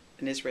roommate,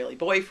 an Israeli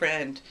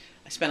boyfriend.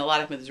 I spent a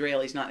lot of time with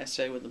Israelis, not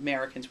necessarily with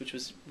Americans, which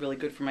was really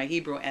good for my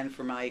Hebrew and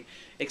for my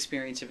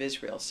experience of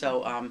Israel.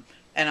 So,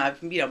 and I've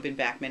been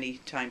back many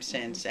times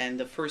since. And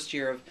the first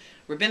year of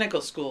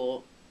rabbinical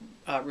school,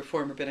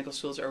 Reform rabbinical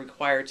schools are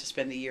required to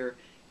spend the year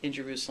in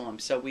Jerusalem.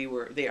 So we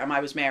were there. I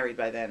was married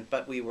by then,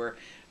 but we were,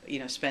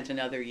 spent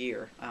another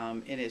year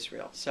in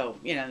Israel. So,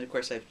 and of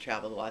course I've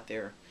traveled a lot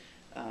there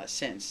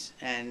since.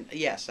 And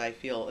yes, I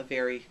feel a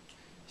very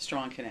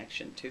strong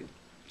connection to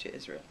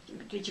Israel.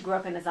 Did you grow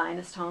up in a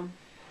Zionist home?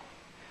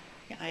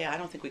 I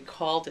don't think we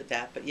called it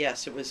that, but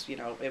yes, it was,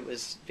 it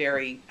was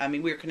very, we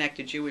were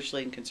connected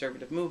Jewishly in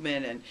conservative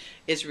movement, and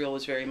Israel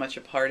was very much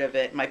a part of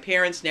it. My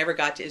parents never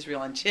got to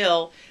Israel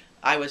until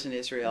I was in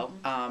Israel,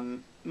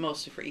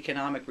 mostly for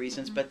economic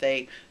reasons, but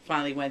they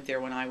finally went there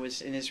when I was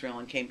in Israel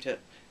and came to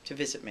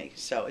visit me.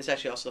 So it's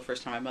actually also the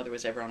first time my mother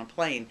was ever on a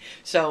plane.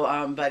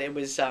 So, but it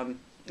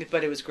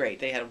was great.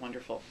 They had a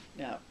wonderful,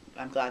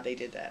 I'm glad they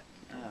did that.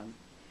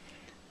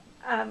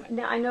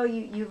 Now I know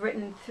you've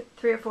written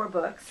 3 or 4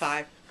 books.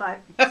 5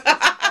 books.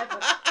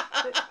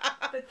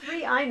 The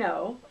 3 I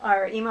know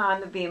are Ima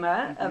on the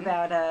Bima,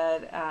 about a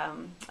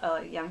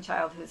young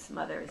child whose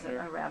mother is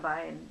a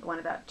rabbi, and one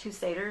about 2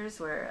 Seders,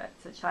 where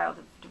it's a child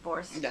of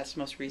divorced That's the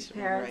most recent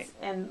parents,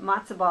 one, right? and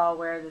Matzah Ball,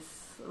 where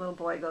this little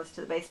boy goes to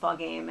the baseball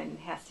game and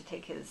has to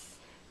take his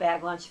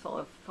bag lunch full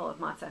of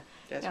matzah.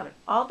 That's now, right.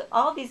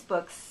 all these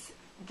books,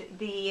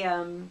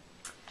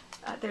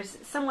 there's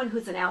someone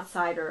who's an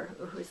outsider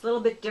who's a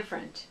little bit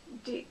different.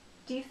 Do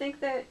you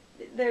think that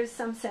there's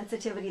some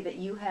sensitivity that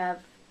you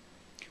have?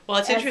 Well,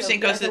 it's interesting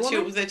because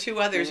the two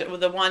others,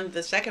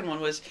 the second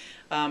one was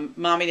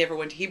Mommy Never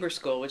Went to Hebrew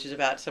School, which is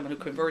about someone who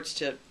converts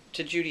to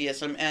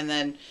Judaism, and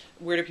then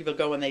Where Do People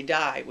Go When They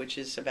Die, which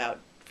is about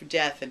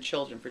death and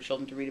children, for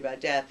children to read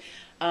about death.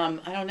 I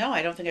don't know.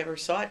 I don't think I ever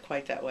saw it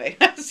quite that way.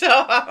 So,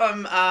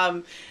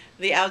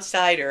 the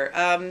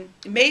outsider,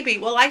 maybe.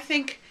 Well, I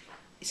think.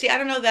 See, I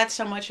don't know that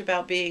so much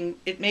about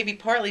it may be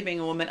partly being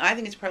a woman. I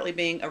think it's partly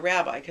being a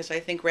rabbi, because I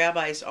think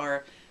rabbis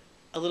are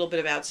a little bit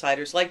of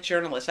outsiders, like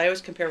journalists. I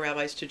always compare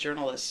rabbis to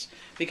journalists,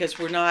 because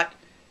we're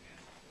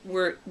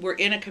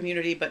in a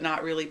community, but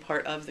not really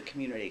part of the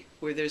community,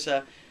 where there's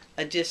a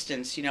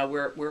distance.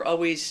 We're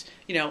always,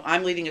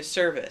 I'm leading a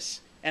service.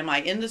 Am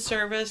I in the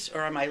service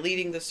or am I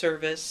leading the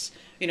service?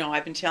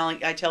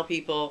 I tell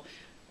people,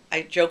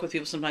 I joke with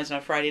people sometimes on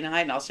a Friday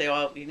night, and I'll say,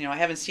 "Oh, I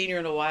haven't seen you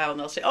in a while," and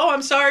they'll say, "Oh,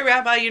 I'm sorry,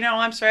 Rabbi.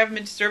 I'm sorry, I haven't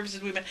been to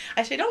services we've been."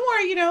 I say, "Don't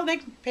worry.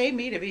 They pay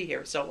me to be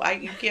here, so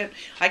I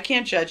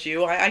can't judge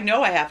you. I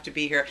know I have to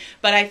be here."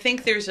 But I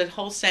think there's a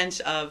whole sense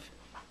of,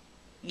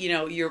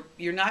 you're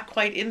not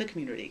quite in the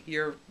community.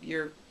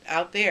 You're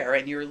out there,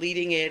 and you're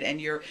leading it,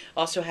 and you're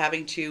also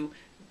having to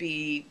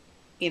be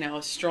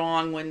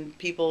strong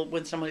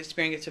when someone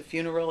experiences a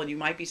funeral, and you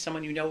might be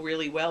someone you know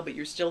really well, but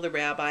you're still the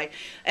rabbi.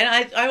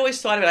 And I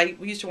always thought of it,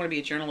 I used to want to be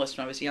a journalist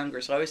when I was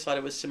younger, so I always thought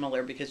it was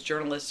similar, because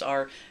journalists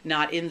are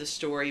not in the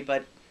story,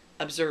 but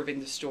observing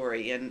the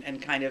story,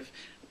 and kind of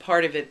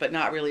part of it, but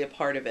not really a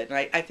part of it.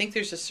 And I think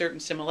there's a certain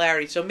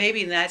similarity. So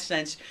maybe in that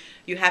sense,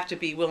 you have to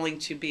be willing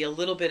to be a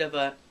little bit of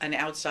an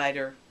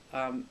outsider,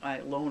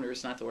 loner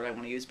is not the word I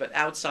want to use, but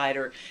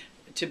outsider,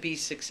 to be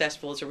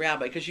successful as a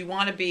rabbi, because you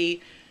want to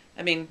be,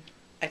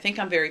 I think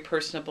I'm very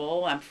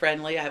personable, I'm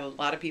friendly, I have a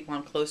lot of people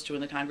I'm close to in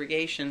the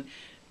congregation,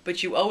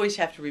 but you always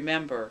have to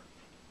remember,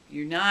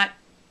 you're not,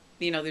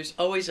 there's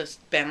always a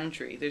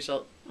boundary, there's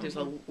a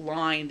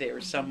line there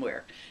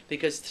somewhere,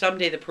 because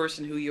someday the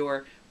person who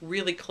you're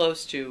really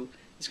close to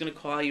is going to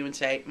call you and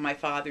say, "My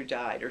father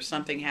died," or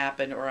something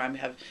happened, or I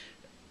have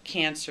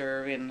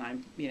cancer, and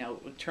I'm,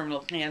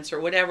 terminal cancer,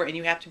 or whatever, and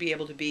you have to be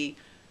able to be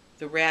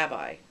the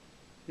rabbi,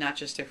 not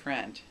just a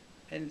friend.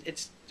 And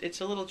it's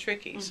a little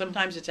tricky.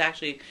 Sometimes it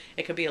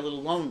could be a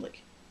little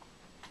lonely.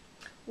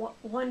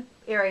 One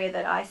area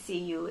that I see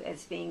you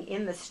as being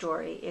in the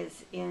story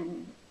is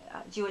in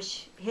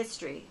Jewish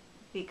history,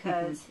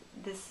 because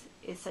this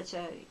is such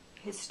a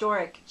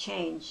historic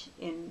change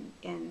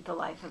in the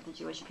life of the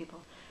Jewish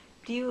people.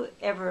 Do you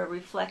ever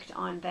reflect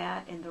on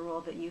that and the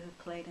role that you have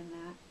played in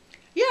that?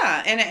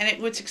 Yeah,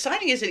 and what's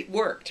exciting is it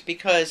worked,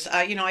 because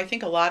I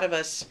think a lot of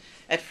us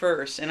at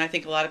first, and I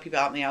think a lot of people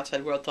out in the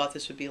outside world, thought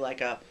this would be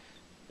like a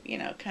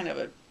kind of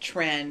a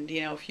trend,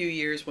 a few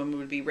years when we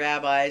would be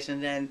rabbis,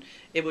 and then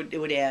it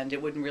would end.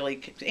 It wouldn't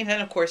really, and then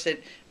of course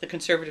the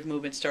conservative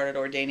movement started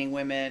ordaining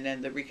women,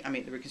 and the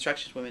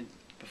Reconstructionist women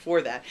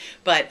before that,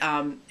 but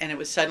and it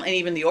was suddenly, and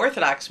even the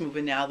Orthodox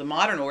movement now, the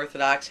modern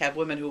Orthodox, have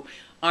women who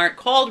aren't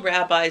called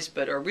rabbis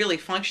but are really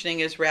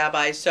functioning as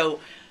rabbis. So,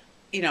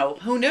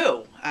 who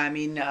knew?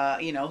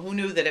 Who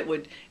knew that it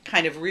would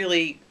kind of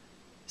really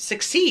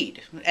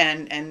succeed,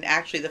 and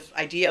actually the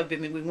idea of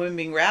women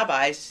being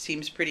rabbis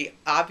seems pretty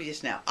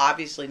obvious now.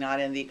 Obviously not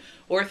in the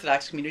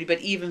Orthodox community, but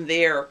even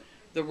there,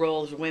 the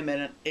roles of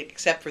women,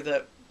 except for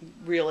the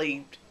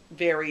really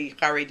very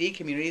Haredi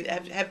community,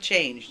 have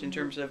changed in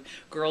terms of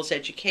girls'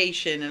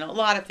 education, and a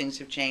lot of things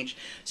have changed.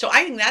 So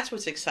I think that's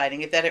what's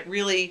exciting, that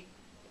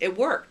it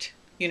worked.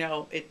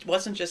 It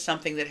wasn't just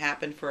something that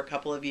happened for a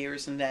couple of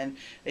years and then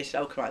they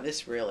said, "Oh, come on,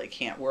 this really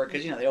can't work."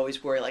 Because, they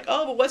always worry like,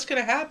 "Oh, but what's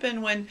going to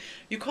happen when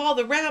you call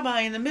the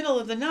rabbi in the middle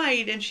of the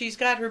night and she's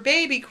got her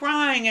baby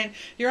crying and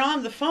you're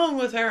on the phone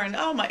with her?" And,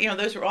 oh my,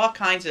 those are all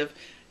kinds of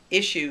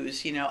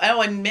issues,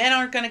 Oh, and men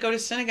aren't going to go to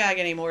synagogue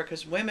anymore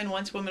because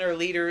once women are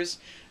leaders,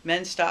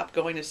 men stop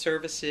going to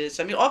services.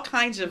 All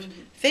kinds of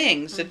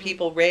things that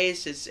people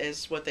raised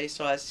as what they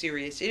saw as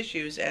serious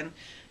issues, and,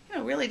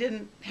 really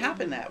didn't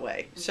happen that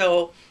way.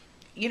 So,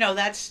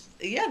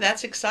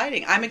 that's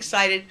exciting. I'm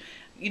excited,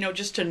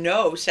 just to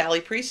know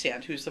Sally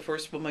Priesand, who's the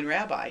first woman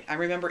rabbi. I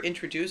remember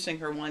introducing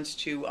her once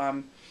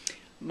to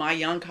my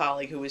young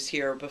colleague who was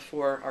here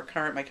before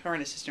my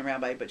current assistant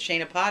rabbi, but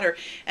Shana Potter,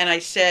 and I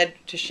said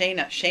to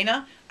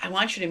Shana, "I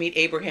want you to meet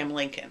Abraham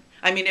Lincoln."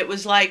 It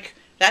was like,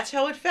 that's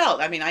how it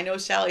felt. I know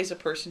Sally's a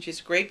person, she's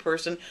a great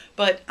person,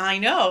 but I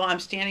know I'm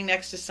standing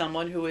next to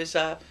someone who is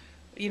a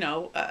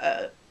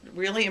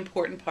really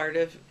important part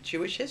of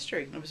Jewish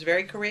history. It was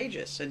very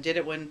courageous, and did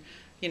it when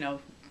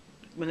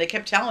they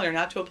kept telling her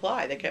not to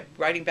apply. They kept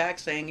writing back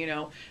saying,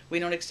 "We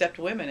don't accept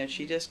women," and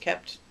she just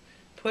kept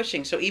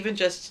pushing. So even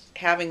just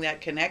having that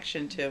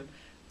connection to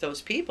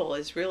those people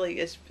is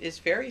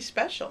very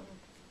special.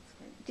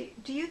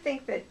 Do you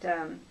think that,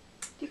 do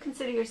you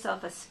consider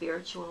yourself a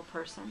spiritual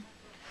person?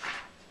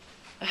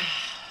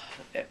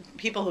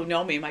 People who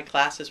know me in my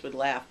classes would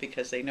laugh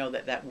because they know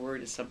that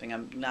word is something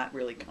I'm not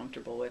really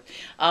comfortable with.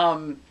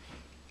 No,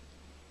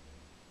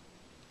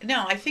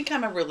 I think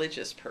I'm a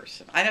religious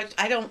person.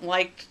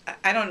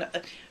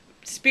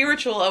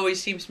 Spiritual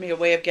always seems to me a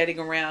way of getting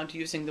around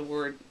using the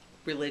word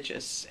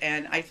religious,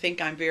 and I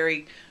think I'm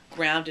very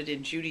grounded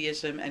in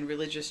Judaism and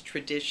religious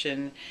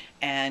tradition,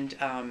 and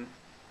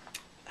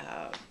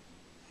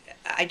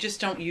I just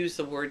don't use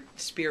the word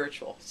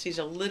spiritual. It's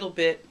a little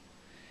bit,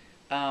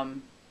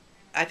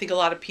 I think a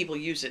lot of people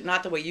use it,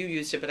 not the way you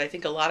used it, but I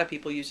think a lot of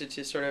people use it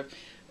to sort of,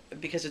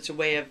 because it's a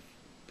way of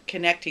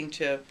connecting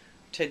to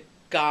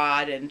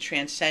God and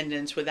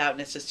transcendence without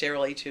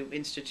necessarily to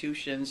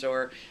institutions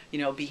or,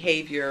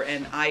 behavior.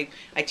 And I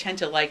tend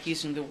to like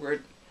using the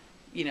word,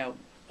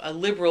 a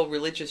liberal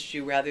religious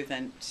Jew rather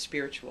than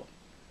spiritual.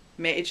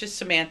 It's just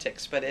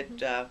semantics, but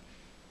I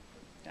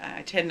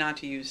tend not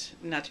to use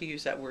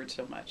that word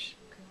so much.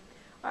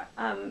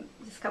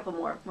 Just a couple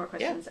more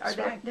questions. Yeah, Are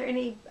there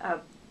any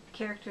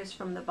characters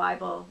from the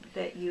Bible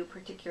that you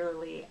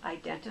particularly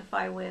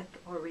identify with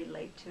or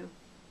relate to?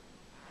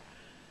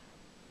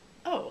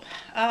 Oh,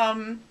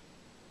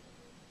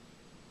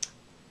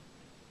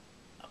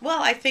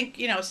 well, I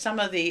think, some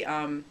of the,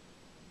 I've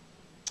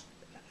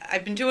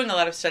been doing a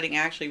lot of studying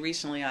actually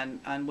recently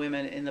on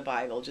women in the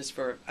Bible, just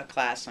for a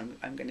class I'm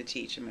going to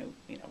teach. And,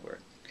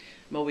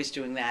 I'm always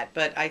doing that.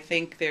 But I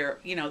think there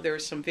are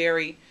some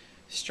very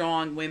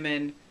strong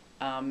women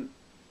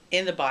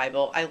in the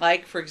Bible. I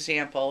like, for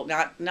example,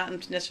 not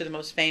necessarily the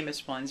most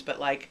famous ones, but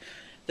like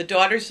the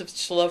daughters of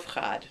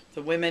Zelophehad,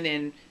 the women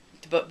in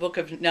the book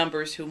of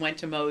Numbers who went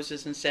to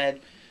Moses and said,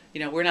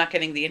 we're not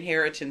getting the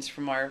inheritance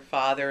from our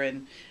father,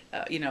 and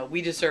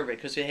we deserve it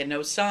because we had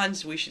no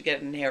sons. We should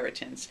get an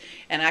inheritance.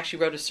 And I actually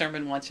wrote a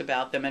sermon once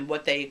about them and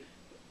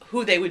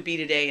who they would be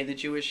today in the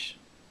Jewish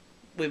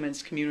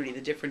women's community,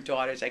 the different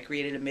daughters. I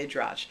created a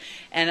midrash,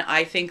 and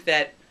I think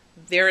that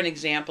they're an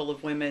example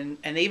of women,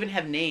 and they even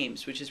have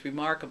names, which is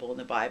remarkable in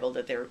the Bible,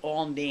 that they're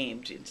all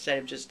named instead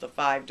of just the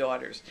 5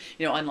 daughters.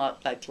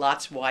 Unlike like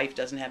Lot's wife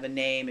doesn't have a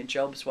name, and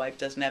Job's wife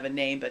doesn't have a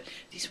name, but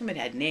these women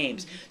had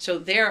names. Mm-hmm.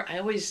 So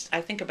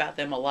I think about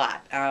them a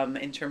lot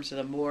in terms of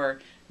the more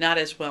not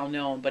as well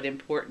known but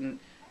important,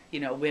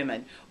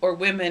 women, or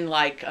women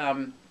like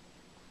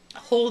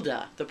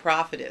Huldah, the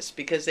prophetess,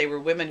 because they were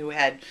women who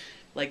had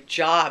like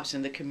jobs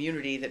in the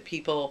community that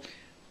people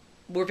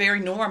were very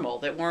normal,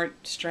 that weren't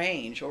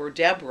strange, or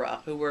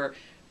Deborah, who were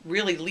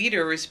really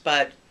leaders,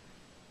 but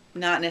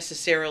not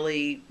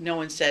necessarily, no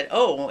one said,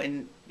 oh,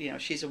 and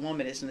she's a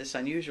woman, isn't this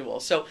unusual?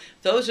 So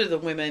those are the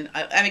women.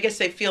 I guess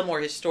they feel more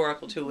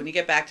historical too. When you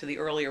get back to the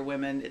earlier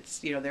women, it's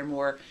they're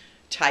more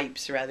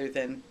types rather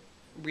than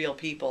real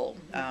people,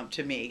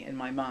 to me, in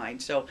my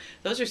mind. So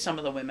those are some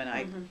of the women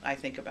I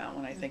think about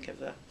when I think of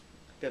the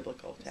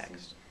biblical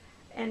text.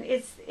 And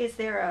is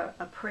there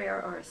a prayer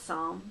or a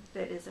psalm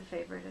that is a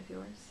favorite of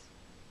yours?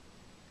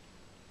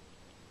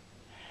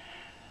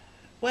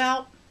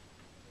 Well,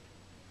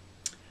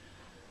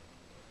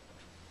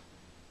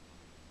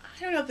 I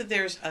don't know that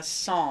there's a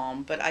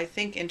psalm, but I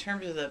think in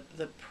terms of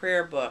the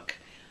prayer book,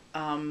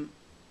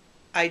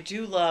 I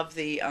do love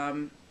the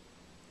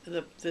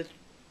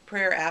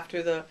prayer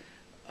after the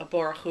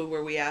Baruch Hu,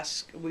 where we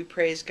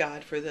praise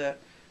God for the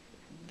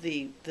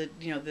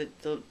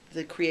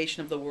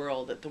creation of the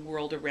world, that the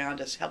world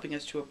around us, helping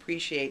us to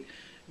appreciate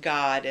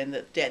God, and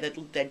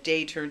that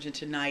day turns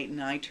into night and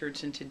night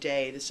turns into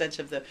day, the sense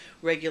of the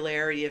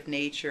regularity of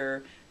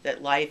nature,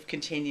 that life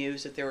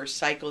continues, that there are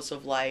cycles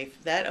of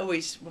life. That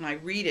always, when I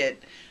read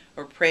it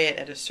or pray it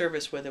at a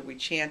service, whether we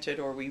chant it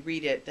or we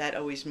read it, that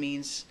always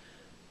means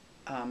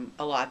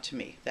a lot to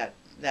me, that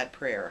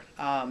prayer.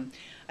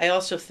 I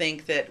also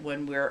think that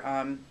whenever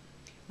I'm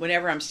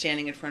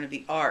standing in front of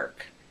the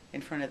Ark, in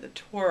front of the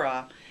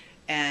Torah,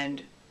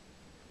 and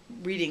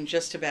reading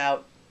just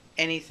about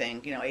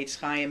anything,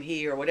 Eitz Chaim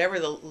He, or whatever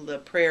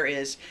the prayer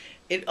is,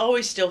 it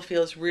always still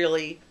feels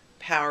really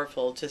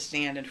powerful to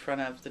stand in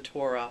front of the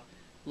Torah,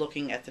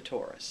 looking at the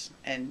Torahs,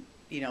 and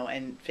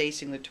and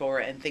facing the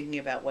Torah and thinking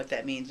about what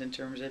that means in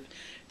terms of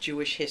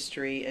Jewish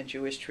history and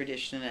Jewish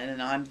tradition,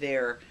 and I'm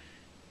there,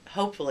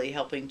 hopefully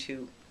helping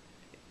to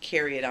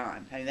carry it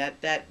on. I mean,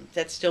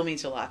 that still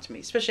means a lot to me,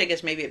 especially I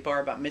guess maybe at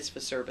bar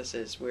mitzvah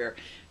services where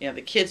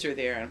the kids are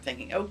there, and I'm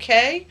thinking,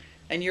 okay,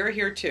 and you're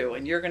here too,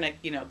 and you're gonna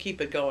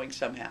keep it going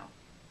somehow.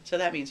 So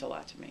that means a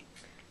lot to me.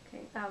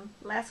 Okay.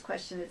 Last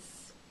question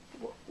is,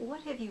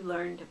 what have you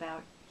learned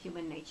about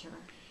human nature?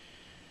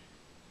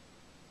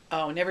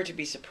 Oh, never to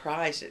be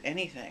surprised at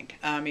anything.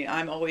 I mean,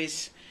 I'm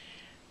always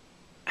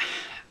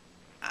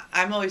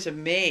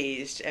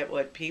amazed at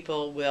what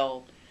people's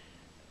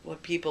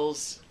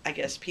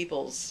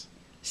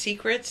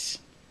secrets,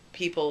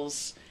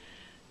 people's,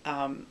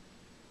 that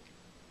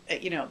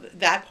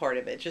part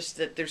of it, just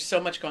that there's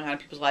so much going on in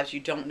people's lives you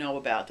don't know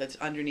about, that's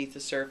underneath the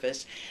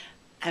surface.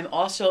 I'm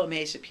also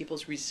amazed at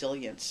people's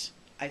resilience.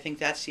 I think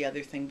that's the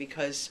other thing,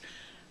 because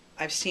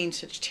I've seen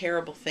such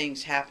terrible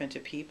things happen to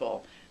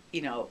people.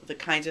 The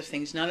kinds of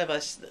things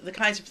the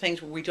kinds of things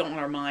where we don't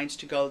want our minds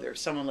to go there.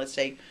 Someone, let's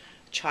say,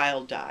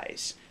 child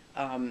dies,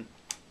 some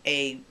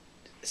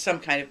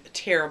kind of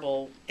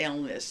terrible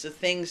illness, the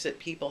things that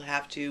people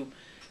have to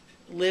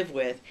live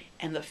with,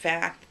 and the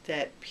fact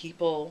that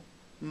people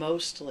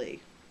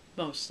mostly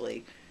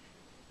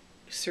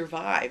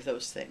survive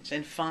those things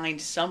and find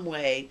some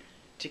way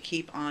to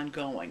keep on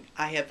going.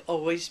 I have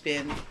always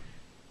been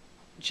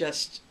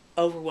just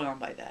overwhelmed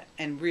by that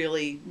and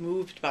really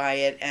moved by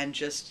it, and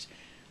just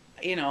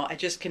I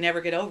just can never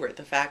get over it,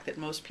 the fact that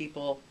most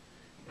people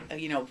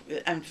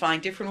and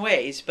find different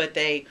ways, but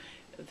they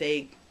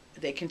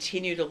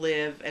continue to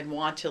live and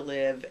want to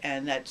live,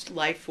 and that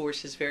life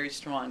force is very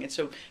strong. And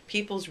so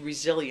people's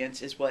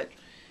resilience is what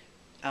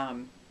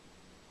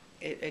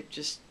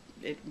it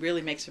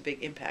really makes a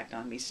big impact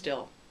on me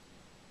still.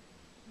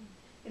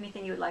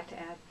 Anything you would like to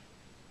add?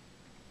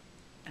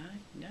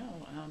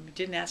 No, you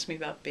didn't ask me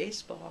about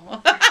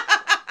baseball.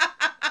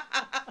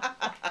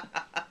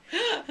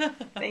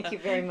 Thank you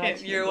very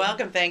much. You're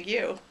welcome. Thank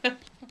you.